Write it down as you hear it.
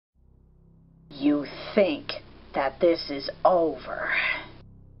You think that this is over.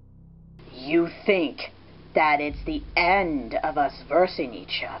 You think that it's the end of us versing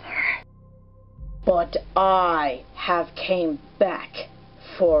each other. But I have came back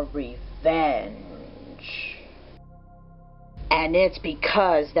for revenge. And it's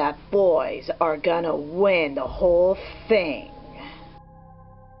because that boys are gonna win the whole thing.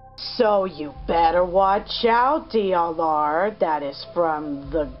 So you better watch out, DLR, that is from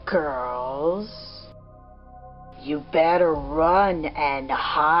the girls. You better run and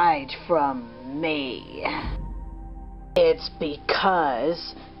hide from me. It's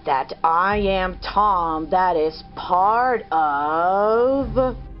because that I am Tom that is part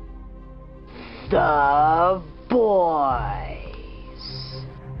of the boys.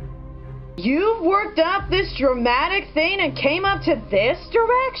 You've worked up this dramatic thing and came up to this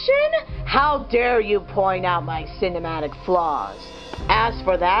direction? How dare you point out my cinematic flaws? As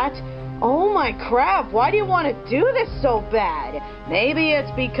for that, oh my crap, why do you want to do this so bad? Maybe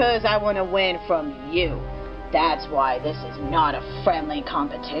it's because I want to win from you. That's why this is not a friendly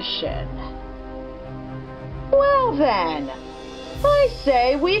competition. Well then, I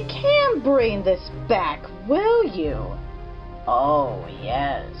say we can bring this back, will you? Oh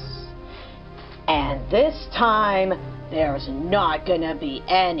yes. And this time, there's not gonna be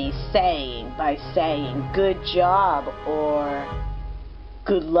any saying by saying good job or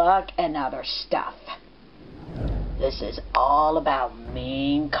good luck and other stuff. This is all about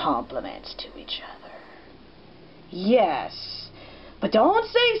mean compliments to each other. Yes, but don't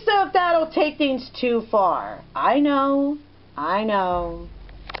say stuff that'll take things too far. I know.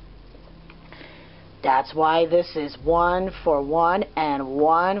 That's why this is one for one and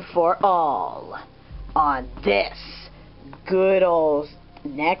one for all on this good old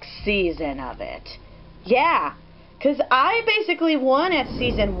next season of it. Yeah, 'cause I basically won at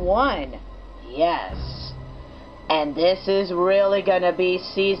season 1. Yes. And this is really gonna be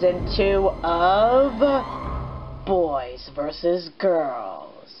season 2 of Boys versus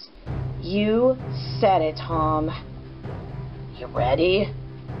Girls. You said it, Tom. You ready?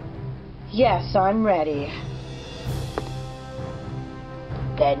 Yes, I'm ready.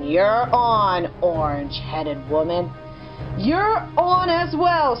 Then you're on, orange-headed woman. You're on as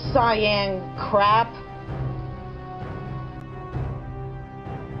well, cyan crap.